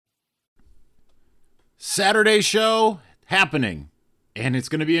Saturday show happening. And it's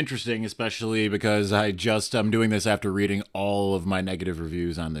going to be interesting, especially because I'm doing this after reading all of my negative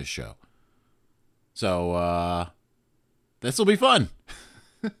reviews on this show. So, this will be fun.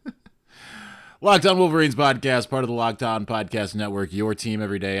 Locked On Wolverines podcast, part of the Locked On Podcast Network, your team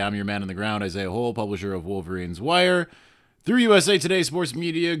every day. I'm your man on the ground, Isaiah Hole, publisher of Wolverines Wire, through USA Today Sports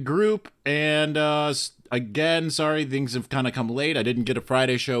Media Group. And again, sorry, things have kind of come late. I didn't get a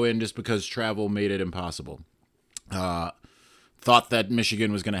Friday show in just because travel made it impossible. Thought that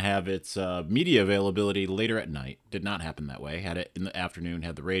Michigan was going to have its media availability later at night. Did not happen that way. Had it in the afternoon,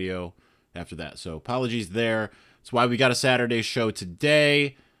 had the radio after that. So apologies there. That's why we got a Saturday show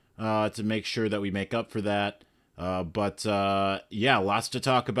today, to make sure that we make up for that. But lots to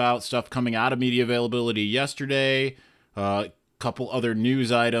talk about. Stuff coming out of media availability yesterday. Couple other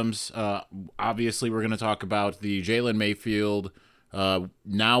news items. Obviously, we're going to talk about the Jalen Mayfield.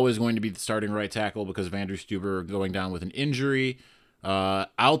 Now is going to be the starting right tackle because of Andrew Stueber going down with an injury.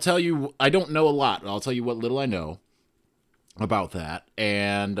 I'll tell you, I don't know a lot. I'll tell you what little I know about that.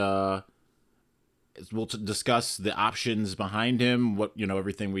 And we'll discuss the options behind him,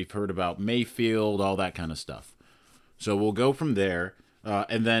 everything we've heard about Mayfield, all that kind of stuff. So we'll go from there.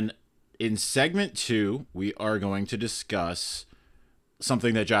 And then in segment 2, we are going to discuss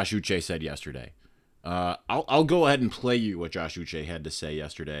something that Josh Uche said yesterday. I'll go ahead and play you what Josh Uche had to say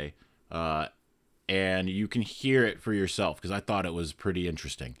yesterday, and you can hear it for yourself because I thought it was pretty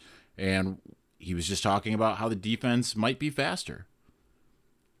interesting. And he was just talking about how the defense might be faster.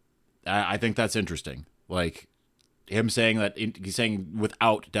 I think that's interesting. Like him saying that he's saying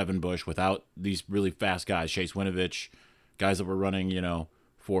without Devin Bush, without these really fast guys, Chase Winovich, guys that were running 4.5s,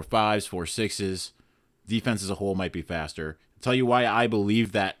 4.6s, defense as a whole might be faster. I'll tell you why I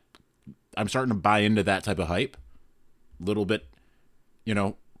believe that. I'm starting to buy into that type of hype. A little bit,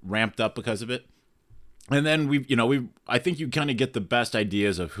 ramped up because of it. And then I think you kind of get the best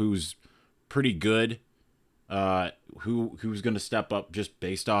ideas of who's pretty good, who's going to step up just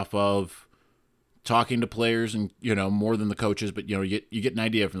based off of talking to players and, more than the coaches, but you get an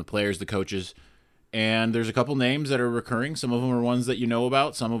idea from the players, the coaches. And there's a couple names that are recurring. Some of them are ones that you know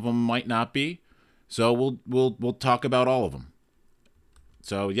about, some of them might not be. So we'll talk about all of them.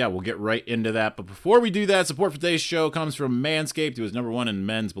 So, we'll get right into that. But before we do that, support for today's show comes from Manscaped, who is #1 in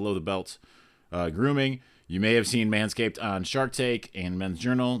men's below-the-belt grooming. You may have seen Manscaped on Shark Tank and Men's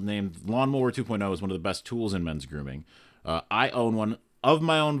Journal, named Lawnmower 2.0 as one of the best tools in men's grooming. I own one of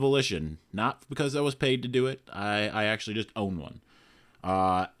my own volition, not because I was paid to do it. I actually just own one.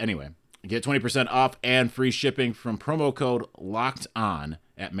 Anyway, get 20% off and free shipping from promo code LOCKEDON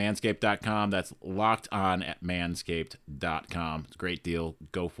at manscaped.com. That's locked on at manscaped.com. It's a great deal.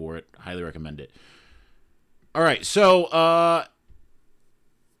 Go for it. Highly recommend it. All right. So,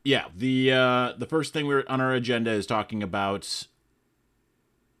 the first thing we're on our agenda is talking about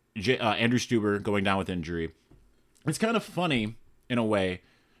Andrew Stueber going down with injury. It's kind of funny in a way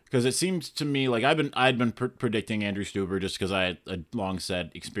because it seems to me like I'd been predicting Andrew Stueber just because I had long said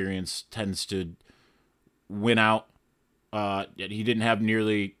experience tends to win out. He didn't have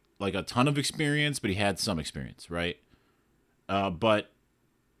nearly like a ton of experience, but he had some experience, right? But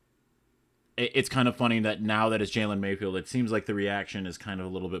it's kind of funny that now that it's Jalen Mayfield, it seems like the reaction is kind of a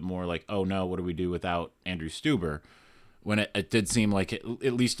little bit more like, oh no, what do we do without Andrew Stueber? When it did seem like at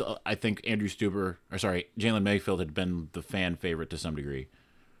least I think Jalen Mayfield had been the fan favorite to some degree.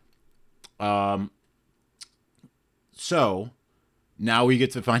 So now we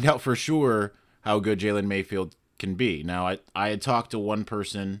get to find out for sure how good Jalen Mayfield can be. Now, I had talked to one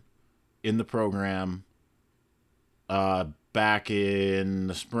person in the program back in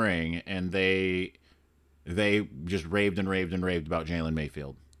the spring, and they just raved and raved and raved about Jalen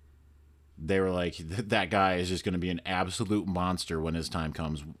Mayfield. They were like, that guy is just going to be an absolute monster when his time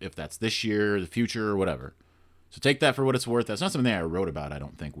comes, if that's this year, the future, or whatever. So take that for what it's worth. That's not something I wrote about, I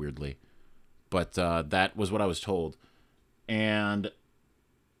don't think, weirdly. But that was what I was told. And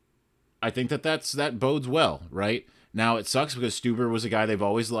I think that bodes well, right? Now, it sucks because Stueber was a guy they've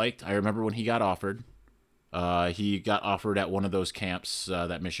always liked. I remember when he got offered. He got offered at one of those camps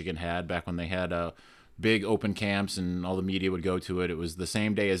that Michigan had back when they had big open camps and all the media would go to it. It was the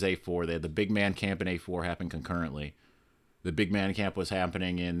same day as A4. They had the big man camp and A4 happen concurrently. The big man camp was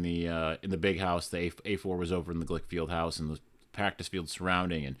happening in the big house. The A4 was over in the Glick Field house and the practice field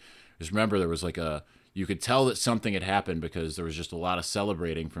surrounding. And just remember, there was you could tell that something had happened because there was just a lot of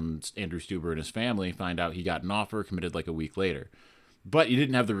celebrating from Andrew Stueber and his family. Find out he got an offer, committed like a week later. But you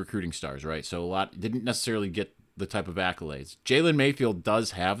didn't have the recruiting stars, right? So a lot didn't necessarily get the type of accolades. Jalen Mayfield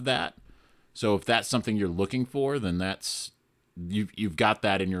does have that. So if that's something you're looking for, then you've got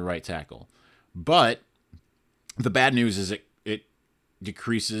that in your right tackle. But The bad news is it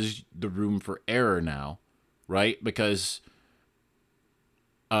decreases the room for error now, right? Because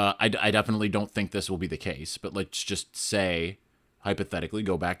I definitely don't think this will be the case, but let's just say, hypothetically,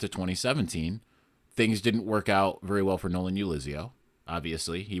 go back to 2017. Things didn't work out very well for Nolan Ulizio.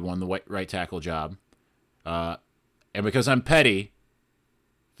 Obviously, he won the right tackle job. And because I'm petty,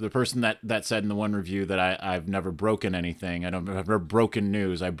 the person that said in the one review that I've never broken anything, I've never broken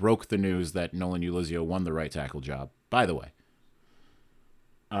news. I broke the news that Nolan Ulizio won the right tackle job, by the way.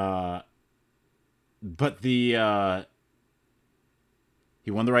 But he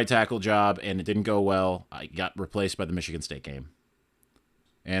won the right tackle job, and it didn't go well. I got replaced by the Michigan State game.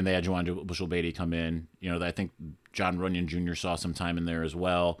 And they had Juwan Bushell-Beatty come in. I think John Runyon Jr. saw some time in there as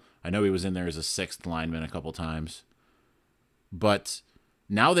well. I know he was in there as a sixth lineman a couple times. But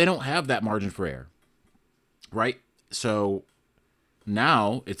now they don't have that margin for error, right? So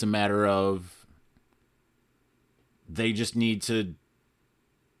now it's a matter of they just need to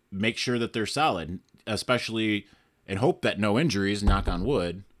make sure that they're solid, especially, and hope that no injuries, knock on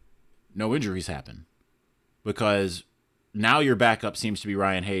wood, no injuries happen. Because now your backup seems to be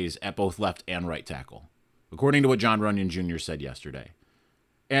Ryan Hayes at both left and right tackle, according to what John Runyon Jr. said yesterday.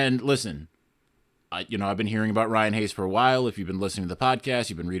 And listen, I've been hearing about Ryan Hayes for a while. If you've been listening to the podcast,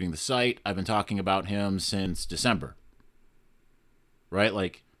 you've been reading the site, I've been talking about him since December. Right?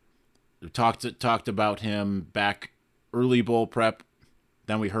 Like, we talked about him back early bowl prep.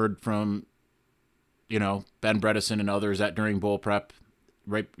 Then we heard from, Ben Bredesen and others during bowl prep,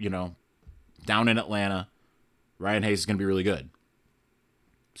 right, down in Atlanta. Ryan Hayes is going to be really good.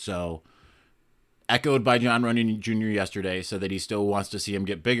 So, echoed by John Runyon Jr. yesterday, said that he still wants to see him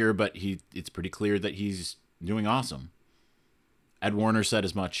get bigger, but it's pretty clear that he's doing awesome. Ed Warner said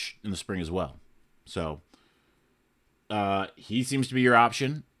as much in the spring as well. So, he seems to be your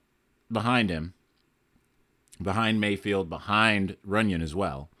option behind him, behind Mayfield, behind Runyon as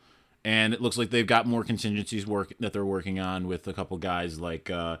well. And it looks like they've got more contingencies that they're working on with a couple guys like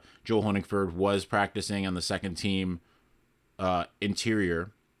Joel Honigford was practicing on the second team interior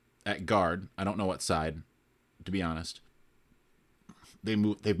at guard. I don't know what side, to be honest. They've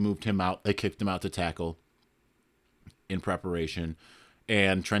moved him out. They kicked him out to tackle in preparation.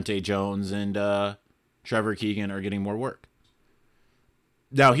 And Trente Jones and Trevor Keegan are getting more work.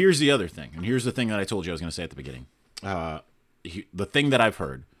 Now, here's the other thing. And here's the thing that I told you I was going to say at the beginning. The thing that I've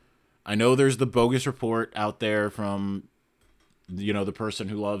heard. I know there's the bogus report out there from, the person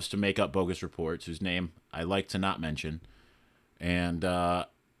who loves to make up bogus reports, whose name I like to not mention. And I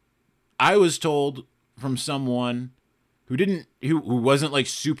was told from someone who wasn't like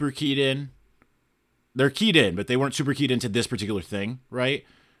super keyed in. They're keyed in, but they weren't super keyed into this particular thing, right?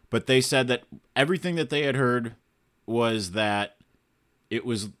 But they said that everything that they had heard was that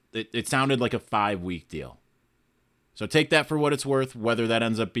it sounded like a 5-week deal. So take that for what it's worth, whether that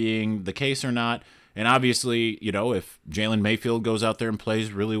ends up being the case or not. And obviously, if Jalen Mayfield goes out there and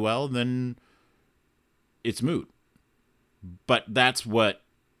plays really well, then it's moot. But that's what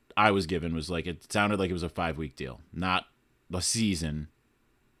I was given, was like, it sounded like it was a 5-week deal, not a season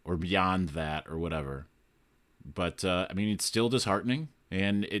or beyond that or whatever. But, it's still disheartening.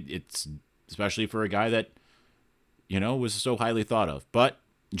 And it's especially for a guy that, was so highly thought of. But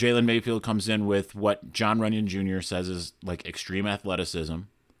Jalen Mayfield comes in with what John Runyon Jr. says is like extreme athleticism,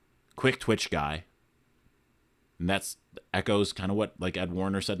 quick twitch guy. And that's echoes kind of what like Ed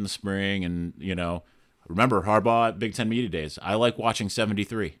Warner said in the spring. And, remember Harbaugh at Big Ten Media Days. I like watching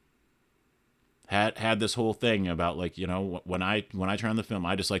 73. Had this whole thing about like, when I turn on the film,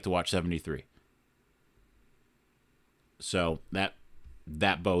 I just like to watch 73. So that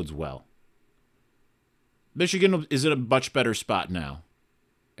bodes well. Michigan is in a much better spot now.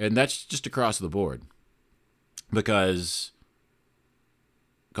 And that's just across the board. Because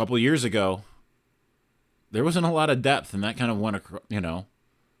a couple of years ago, there wasn't a lot of depth, and that kind of went across,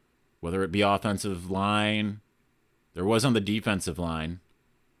 whether it be offensive line, there was on the defensive line.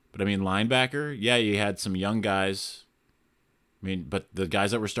 But, linebacker, yeah, you had some young guys. But the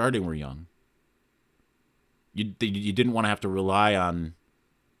guys that were starting were young. You didn't want to have to rely on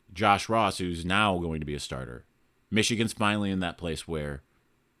Josh Ross, who's now going to be a starter. Michigan's finally in that place where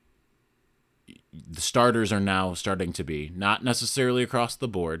the starters are now starting to be, not necessarily across the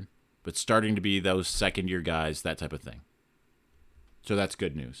board, but starting to be those second-year guys, that type of thing. So that's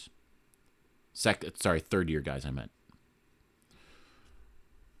good news. Third-year guys, I meant.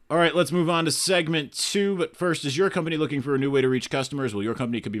 All right, let's move on to segment 2. But first, is your company looking for a new way to reach customers? Well, your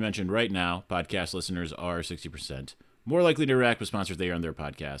company could be mentioned right now. Podcast listeners are 60% more likely to interact with sponsors they are on their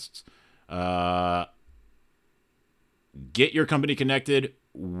podcasts. Get your company connected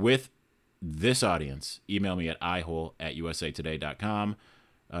with this audience, email me at ihole@usatoday.com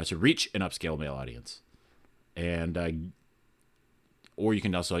to reach an upscale male audience. And or you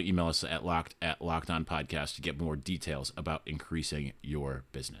can also email us at lockedonpodcast to get more details about increasing your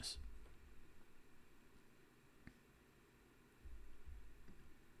business.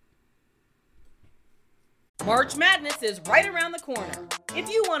 March Madness is right around the corner. If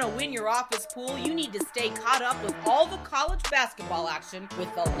you want to win your office pool, you need to stay caught up with all the college basketball action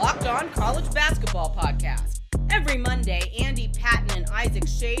with the Locked On College Basketball Podcast. Every Monday, Andy Patton and Isaac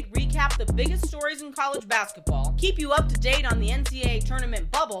Shade recap the biggest stories in college basketball, keep you up to date on the NCAA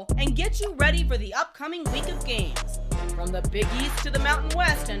tournament bubble, and get you ready for the upcoming week of games. From the Big East to the Mountain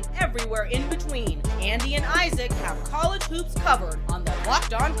West and everywhere in between, Andy and Isaac have college hoops covered on the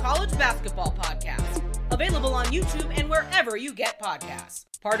Locked On College Basketball Podcast. Available on YouTube and wherever you get podcasts.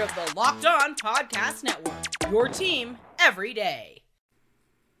 Part of the Locked On Podcast Network. Your team every day.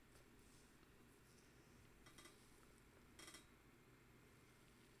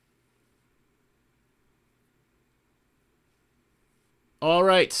 All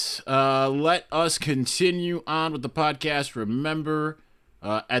right, let us continue on with the podcast. Remember,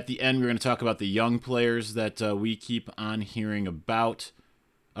 at the end, we're going to talk about the young players that we keep on hearing about.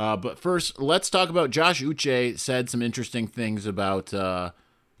 But first, let's talk about Josh Uche. Said some interesting things about the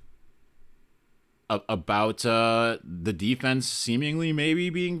defense seemingly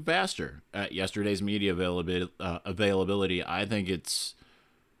maybe being faster at yesterday's media availability. I think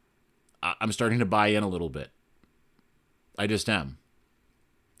I'm starting to buy in a little bit. I just am.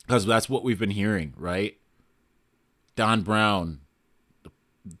 Because that's what we've been hearing, right? Don Brown,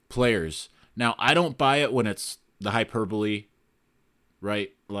 players. Now, I don't buy it when it's the hyperbole,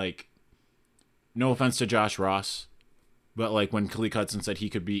 right? Like, no offense to Josh Ross, but like when Khaleke Hudson said he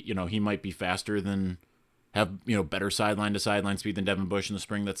could be, he might be faster than, have, better sideline to sideline speed than Devin Bush in the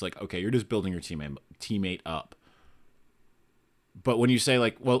spring. That's like, okay, you're just building your teammate up. But when you say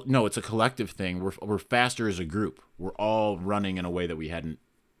like, well, no, it's a collective thing. We're faster as a group. We're all running in a way that we hadn't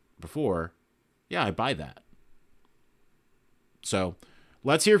before. Yeah, I buy that. So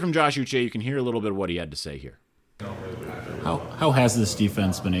let's hear from Josh Uche. You can hear a little bit of what he had to say here. How has this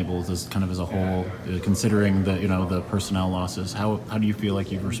defense been able to, kind of as a whole, considering the personnel losses? How do you feel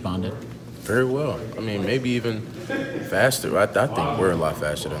like you've responded? Very well. I mean, maybe even faster. I think we're a lot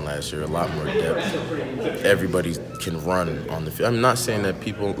faster than last year, a lot more depth. Everybody can run on the field. I'm not saying that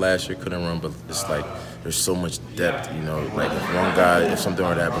people last year couldn't run, but it's like there's so much depth, like if something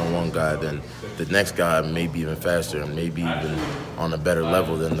were to happen to one guy, then the next guy may be even faster and maybe even on a better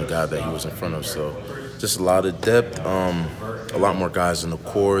level than the guy that he was in front of. So just a lot of depth, a lot more guys in the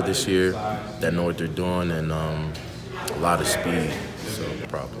core this year that know what they're doing, and a lot of speed. So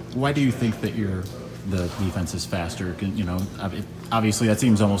problem. Why do you think that the defense is faster? Obviously that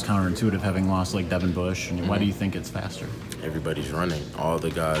seems almost counterintuitive, having lost like Devin Bush. Why do you think it's faster? Everybody's running. All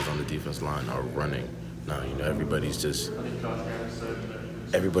the guys on the defense line are running. Now, everybody's just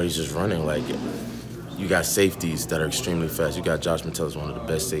running. Like, you got safeties that are extremely fast. You got Josh Metellus, one of the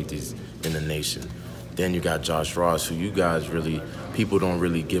best safeties in the nation. Then you got Josh Ross, who people don't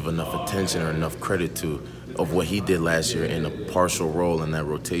really give enough attention or enough credit to, of what he did last year in a partial role in that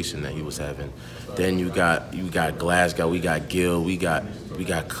rotation that he was having. Then you got Glasgow, we got Gill, we got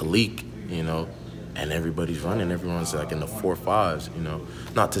Khaleke, and everybody's running. Everyone's like in the 4.5s,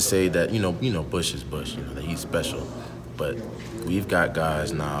 Not to say that Bush is Bush, that he's special, but we've got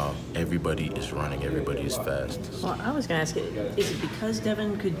guys now. Everybody is running. Everybody is fast. Well, I was going to ask you, is it because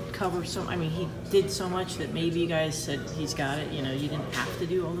Devin could cover he did so much that maybe you guys said he's got it? You didn't have to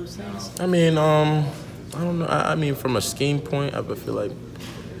do all those things. I mean, I don't know. I mean, from a scheme point, I feel like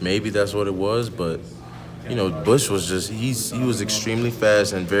maybe that's what it was. But, Bush was he was extremely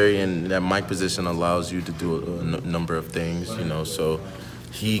fast and and that mic position allows you to do a number of things, So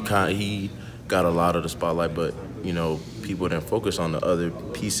he got a lot of the spotlight, but, people didn't focus on the other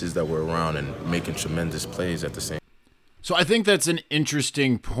pieces that were around and making tremendous plays at the same time. So I think that's an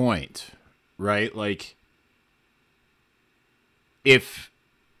interesting point, right? Like, if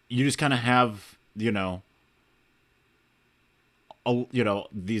you just kind of have, these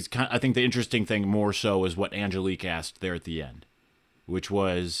kind. I think the interesting thing more so is what Angelique asked there at the end, which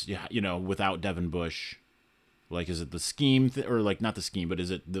was, without Devin Bush, like, is it the scheme or like not the scheme, but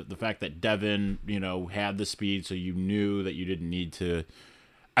is it the fact that Devin, had the speed, so you knew that you didn't need to.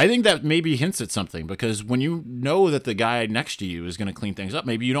 I think that maybe hints at something, because when you know that the guy next to you is going to clean things up,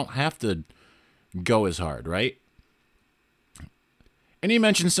 maybe you don't have to go as hard, right? And he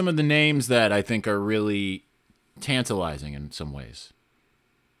mentioned some of the names that I think are really tantalizing in some ways.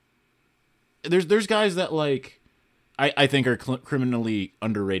 There's guys that, like, I think are criminally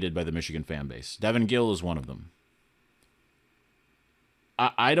underrated by the Michigan fan base. Devin Gill is one of them.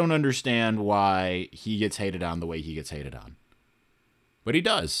 I don't understand why he gets hated on the way he gets hated on. But he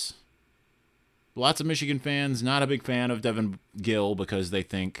does. Lots of Michigan fans not a big fan of Devin Gill because they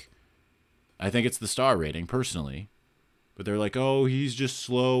think, I think it's the star rating personally, but they're like, oh, he's just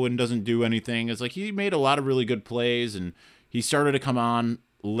slow and doesn't do anything. It's like he made a lot of really good plays and he started to come on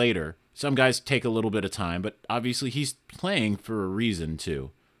later. Some guys take a little bit of time, but obviously he's playing for a reason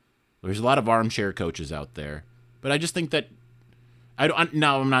too. There's a lot of armchair coaches out there, but I just think that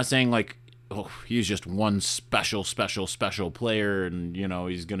I'm not saying like, oh, he's just one special player and, you know,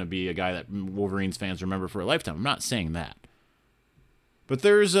 he's going to be a guy that Wolverines fans remember for a lifetime. I'm not saying that. But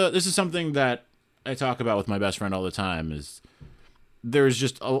this is something that I talk about with my best friend all the time is there's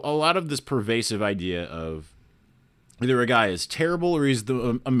just a lot of this pervasive idea of either a guy is terrible or he's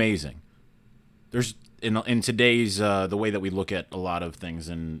amazing. There's in today's the way that we look at a lot of things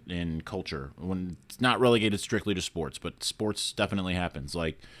in culture, when it's not relegated strictly to sports, but sports definitely happens.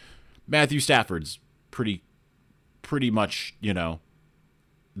 Like Matthew Stafford's pretty much, you know,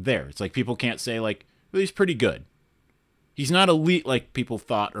 there. It's like people can't say like, well, he's pretty good. He's not elite like people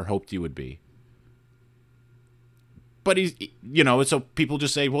thought or hoped he would be. But he's, you know, so people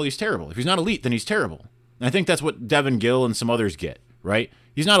just say, well, he's terrible. If he's not elite, then he's terrible. And I think that's what Devin Gill and some others get, right?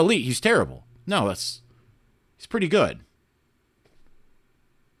 He's not elite, he's terrible. No, he's pretty good.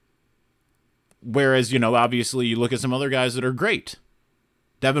 Whereas, you know, obviously you look at some other guys that are great.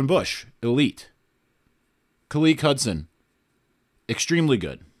 Devin Bush, elite. Khaleke Hudson, extremely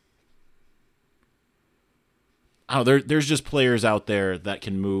good. Oh, there's just players out there that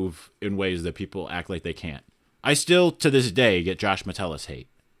can move in ways that people act like they can't. I still, to this day, get Josh Metellus hate.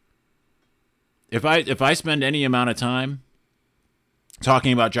 If I spend any amount of time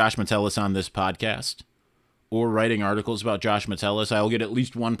talking about Josh Metellus on this podcast or writing articles about Josh Metellus, I'll get at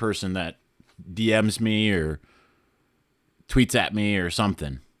least one person that DMs me or tweets at me or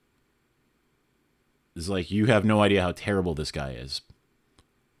something. It's like, you have no idea how terrible this guy is.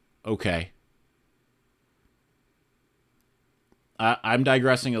 Okay. I'm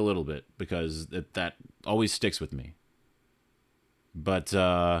digressing a little bit because that always sticks with me. But,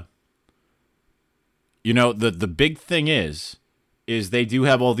 you know, the big thing is they do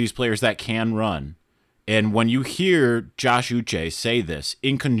have all these players that can run. And when you hear Josh Uche say this,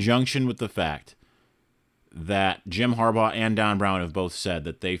 in conjunction with the fact that Jim Harbaugh and Don Brown have both said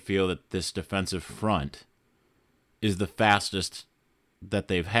that they feel that this defensive front is the fastest that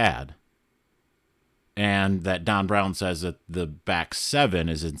they've had, and that Don Brown says that the back seven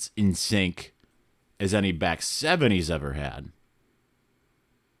is in sync as any back seven he's ever had,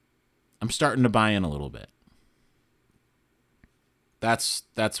 I'm starting to buy in a little bit.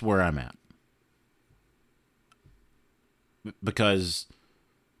 That's where I'm at. Because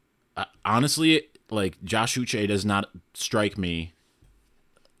honestly, like, Josh Uche does not strike me,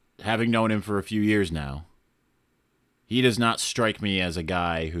 having known him for a few years now, he does not strike me as a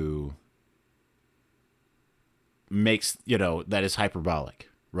guy who makes, you know, that is hyperbolic,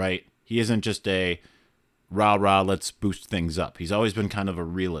 right? He isn't just a rah, let's boost things up. He's always been kind of a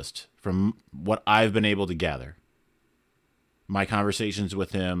realist from what I've been able to gather. My conversations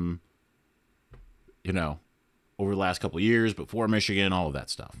with him, you know, over the last couple of years, before Michigan, all of that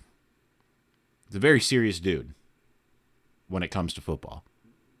stuff. He's a very serious dude when it comes to football.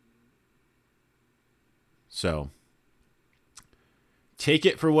 So, take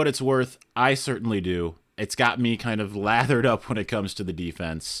it for what it's worth. I certainly do. It's got me kind of lathered up when it comes to the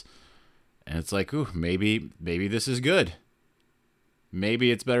defense. And it's like, ooh, maybe this is good.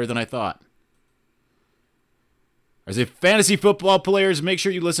 Maybe it's better than I thought. As if fantasy football players, make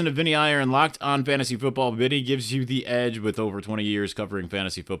sure you listen to Vinny Iyer and Locked On Fantasy Football. Vinny gives you the edge with over 20 years covering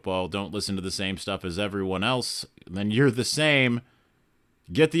fantasy football. Don't listen to the same stuff as everyone else. Then you're the same.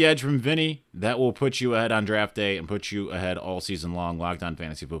 Get the edge from Vinny. That will put you ahead on draft day and put you ahead all season long. Locked On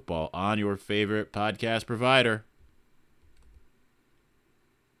Fantasy Football on your favorite podcast provider.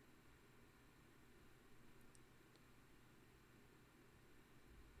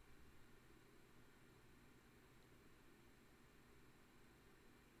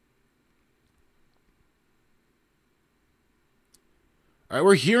 All right,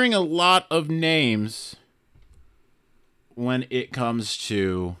 we're hearing a lot of names when it comes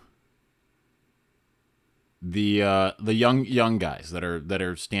to the young guys that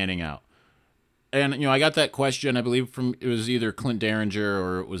are standing out. And, you know, I got that question, I believe, from, it was either Clint Derringer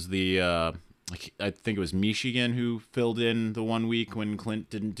or it was I think it was Michigan who filled in the 1 week when Clint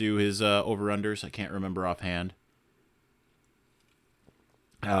didn't do his over-unders. I can't remember offhand.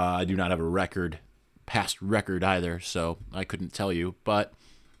 I do not have a record past record either, so I couldn't tell you. But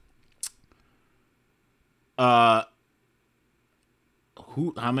how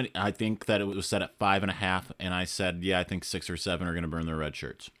many? I think that it was set at 5.5, and I said, yeah, I think 6 or 7 are going to burn their red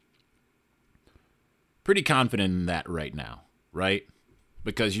shirts. Pretty confident in that right now, right?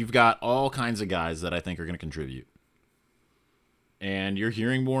 Because you've got all kinds of guys that I think are going to contribute. And you're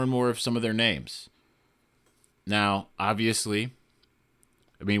hearing more and more of some of their names. Now, obviously,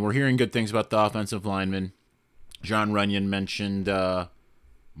 I mean, we're hearing good things about the offensive linemen. John Runyon mentioned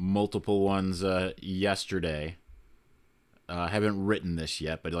multiple ones yesterday. I haven't written this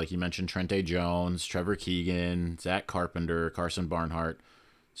yet, but like he mentioned Trente Jones, Trevor Keegan, Zach Carpenter, Carson Barnhart.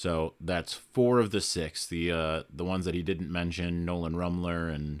 So that's 4 of the 6. The ones that he didn't mention, Nolan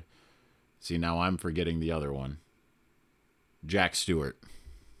Rumler, and see, now I'm forgetting the other one, Jack Stewart.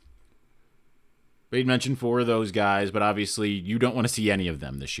 But he mentioned 4 of those guys, but obviously you don't want to see any of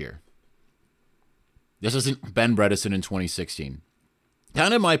them this year. This isn't Ben Bredeson in 2016.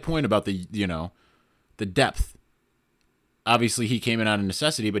 Kind of my point about the depth. Obviously he came in out of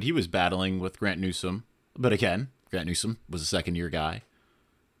necessity, but he was battling with Grant Newsome. But again, Grant Newsome was a second-year guy.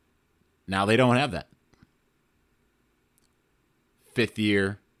 Now they don't have that. 5th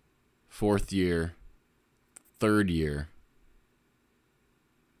year, 4th year, 3rd year,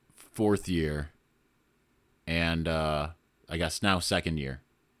 4th year, and I guess now 2nd year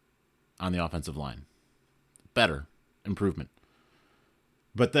on the offensive line. Better. Improvement.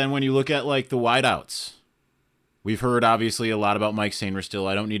 But then when you look at like the wideouts, we've heard obviously a lot about Mike Sainristil.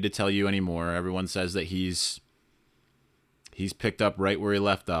 I don't need to tell you anymore. Everyone says that he's picked up right where he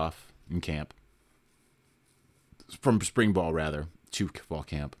left off in camp. From spring ball, rather, to fall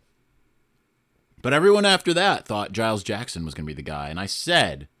camp. But everyone after that thought Giles Jackson was going to be the guy. And I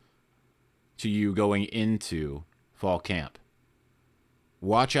said to you going into fall camp,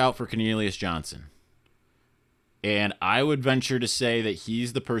 watch out for Cornelius Johnson. And I would venture to say that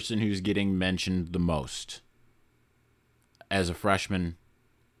he's the person who's getting mentioned the most as a freshman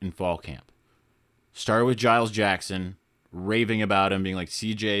in fall camp. Started with Giles Jackson, raving about him, being like,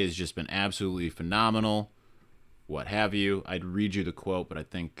 CJ has just been absolutely phenomenal, what have you. I'd read you the quote, but I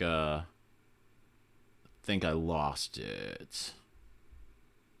think I lost it.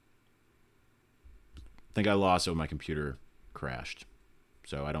 I think I lost it when my computer crashed,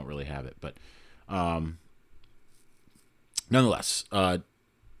 so I don't really have it. But nonetheless,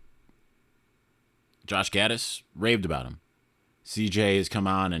 Josh Gaddis raved about him. CJ has come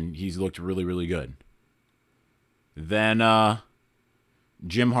on, and he's looked really, really good. Then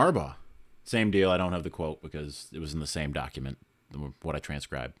Jim Harbaugh, same deal. I don't have the quote because it was in the same document, what I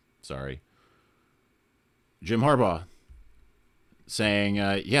transcribed. Sorry. Jim Harbaugh saying,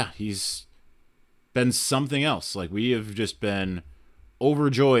 yeah, he's been something else. Like, we have just been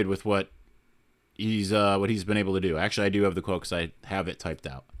overjoyed with what he's been able to do. Actually, I do have the quote because I have it typed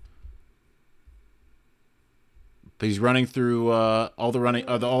out. But he's running through all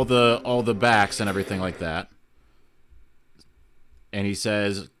the backs and everything like that. And he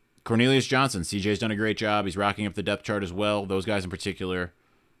says, Cornelius Johnson, CJ's done a great job. He's rocking up the depth chart as well, those guys in particular.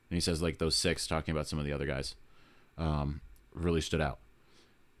 And he says, like, those 6, talking about some of the other guys, really stood out.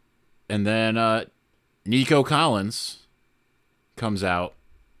 And then Nico Collins comes out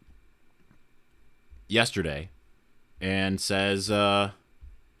yesterday and says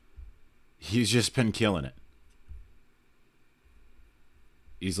he's just been killing it.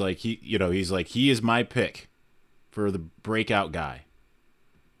 He's like, he is my pick for the breakout guy.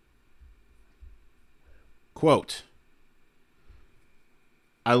 Quote,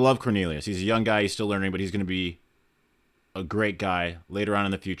 I love Cornelius. He's a young guy. He's still learning, but he's going to be a great guy later on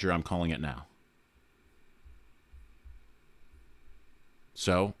in the future. I'm calling it now.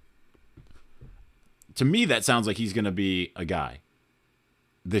 So, to me, that sounds like he's going to be a guy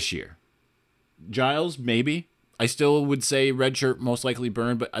this year. Giles, maybe. I still would say redshirt most likely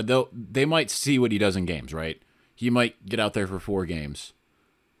burned, but they might see what he does in games, right? He might get out there for 4 games.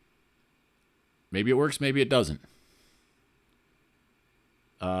 Maybe it works, maybe it doesn't.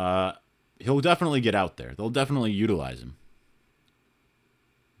 He'll definitely get out there. They'll definitely utilize him.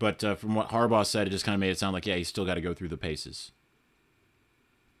 But from what Harbaugh said, it just kind of made it sound like, yeah, he's still got to go through the paces.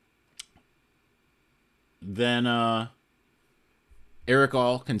 Then Eric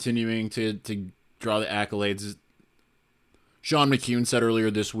All continuing to draw the accolades. Sean McCune said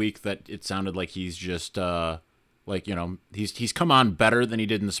earlier this week that it sounded like he's just he's come on better than he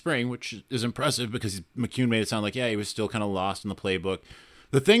did in the spring, which is impressive because McCune made it sound like, yeah, he was still kind of lost in the playbook.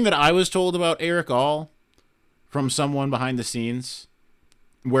 The thing that I was told about Eric All from someone behind the scenes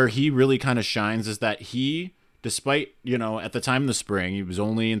where he really kind of shines is that he despite, at the time in the spring, he was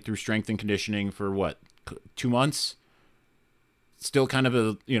only in through strength and conditioning for 2 months? Still kind of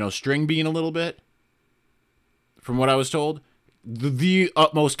a, string being a little bit, from what I was told. The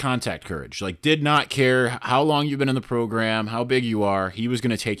utmost contact courage. Like, did not care how long you've been in the program, how big you are. He was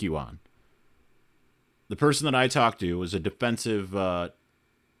going to take you on. The person that I talked to was a defensive,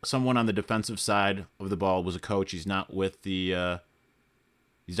 someone on the defensive side of the ball, was a coach. He's not with the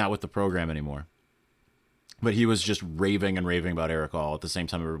program anymore. But he was just raving and raving about Eric All at the same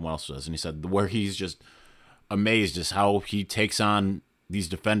time everyone else was. And he said where he's just amazed is how he takes on these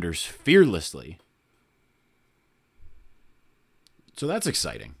defenders fearlessly. So that's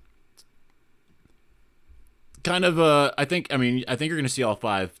exciting. Kind of, I think you're going to see all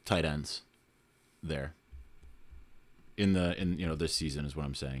 5 tight ends there in this season is what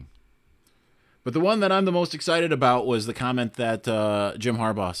I'm saying. But the one that I'm the most excited about was the comment that Jim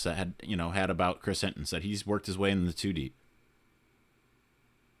Harbaugh had about Chris Hinton. Said he's worked his way in the 2 deep.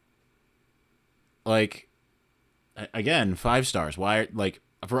 Like, again, 5 stars. Why? Like,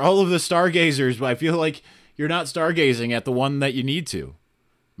 for all of the stargazers, I feel like you're not stargazing at the one that you need to.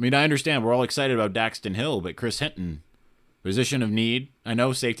 I mean, I understand we're all excited about Daxton Hill, but Chris Hinton, position of need. I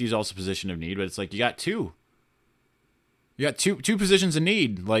know safety is also position of need, but it's like you got 2. You got two positions of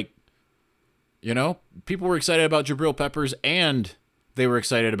need. Like, people were excited about Jabril Peppers and they were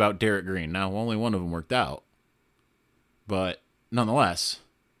excited about Derek Green. Now, only one of them worked out. But nonetheless,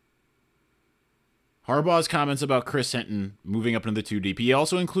 Harbaugh's comments about Chris Hinton moving up into the 2 deep, he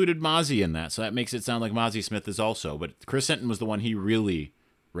also included Mozzie in that, so that makes it sound like Mozzie Smith is also. But Chris Hinton was the one he really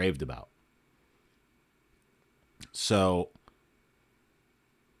raved about. So,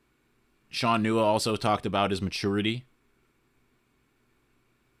 Sean Nua also talked about his maturity.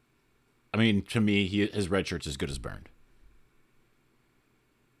 I mean, to me, his red shirt's as good as burned.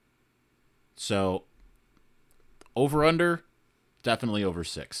 So, over-under, definitely over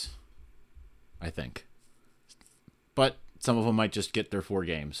 6, I think. But some of them might just get their 4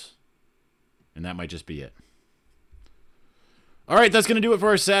 games, and that might just be it. All right, that's going to do it for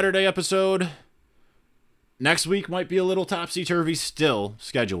our Saturday episode. Next week might be a little topsy-turvy still,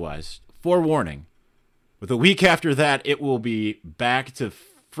 schedule-wise. Forewarning. With a week after that, it will be back to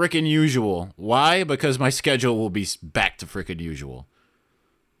frickin' usual. Why? Because my schedule will be back to frickin' usual.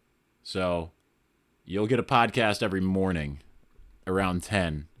 So, you'll get a podcast every morning around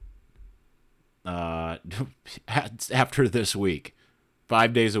 10. After this week.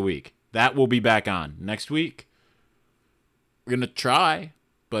 5 days a week. That will be back on. Next week, we're going to try,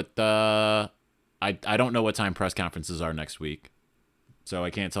 but I don't know what time press conferences are next week. So I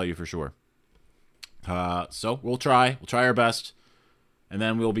can't tell you for sure. So we'll try. We'll try our best. And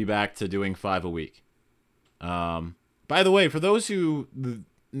then we'll be back to doing 5 a week. By the way, for those who,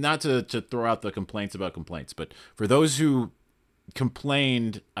 not to throw out the complaints about complaints, but for those who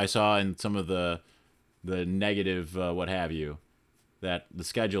complained, I saw in some of the negative what have you, that the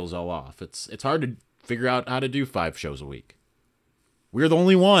schedule's all off. It's hard to figure out how to do 5 shows a week. We're the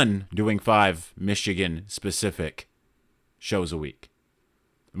only one doing 5 Michigan-specific shows a week.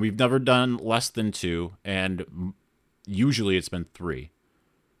 We've never done less than 2, and usually it's been 3.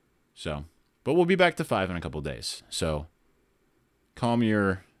 So, but we'll be back to 5 in a couple of days. So, calm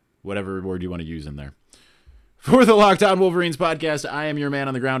your whatever word you want to use in there. For the Locked On Wolverines podcast, I am your man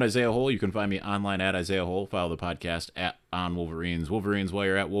on the ground, Isaiah Hole. You can find me online at Isaiah Hole. Follow the podcast at On Wolverines, Wolverines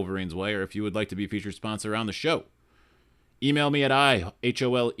Wire at Wolverines Wire. If you would like to be featured sponsor on the show, email me at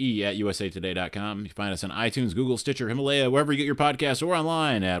ihole@usatoday.com. You can find us on iTunes, Google, Stitcher, Himalaya, wherever you get your podcasts, or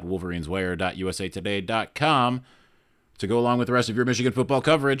online at wolverineswire.usatoday.com. To go along with the rest of your Michigan football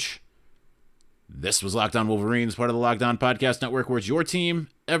coverage, this was Locked On Wolverines, part of the Locked On Podcast Network, where it's your team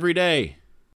every day.